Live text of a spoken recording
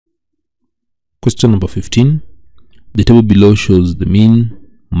Question number 15. The table below shows the mean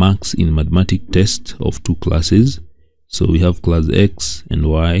marks in mathematics test of two classes. So we have class X and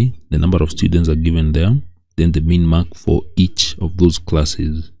Y. The number of students are given there. Then the mean mark for each of those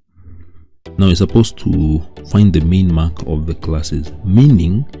classes. Now we're supposed to find the mean mark of the classes,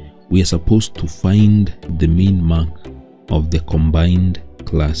 meaning we are supposed to find the mean mark of the combined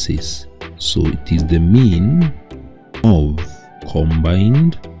classes. So it is the mean of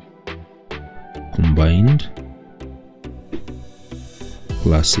combined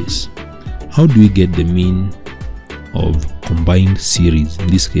classes. How do we get the mean of combined series? In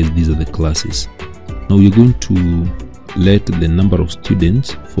this case, these are the classes. Now we're going to let the number of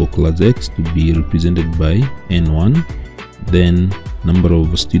students for class X to be represented by N1, then number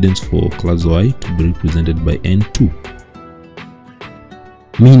of students for class Y to be represented by N2.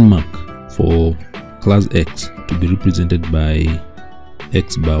 Mean mark for class X to be represented by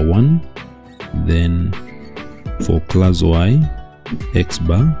X bar 1, then for class Y, X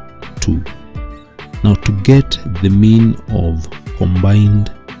bar 2. Now to get the mean of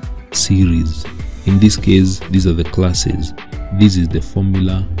combined series, in this case these are the classes, this is the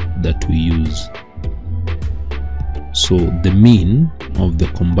formula that we use. So the mean of the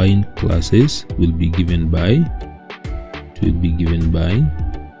combined classes will be given by,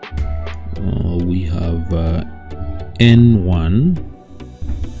 we have N1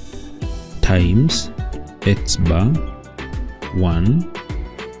 times X bar 1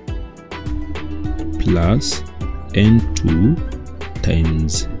 plus N2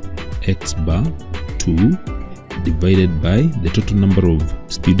 times X bar 2 divided by the total number of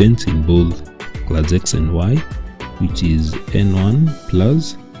students in both class X and Y, which is N1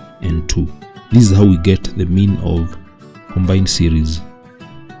 plus N2. This is how we get the mean of combined series.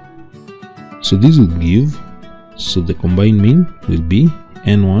 So this will give, so the combined mean will be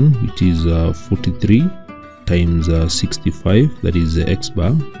N1, which is 43 times 65, that is X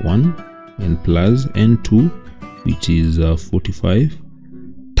bar 1, and plus N2, which is 45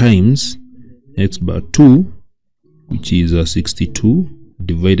 times X bar 2, which is 62,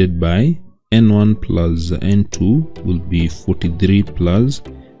 divided by N1 plus N2 will be 43 plus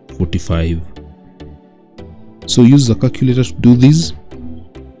 45. So use the calculator to do this,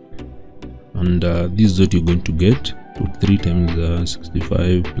 and this is what you're going to get. 3 times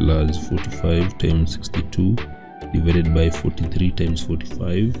 65 plus 45 times 62 divided by 43 times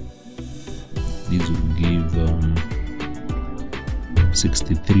 45. This will give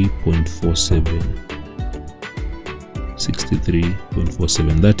 63.47.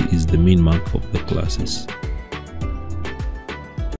 63.47. That is the mean mark of the classes.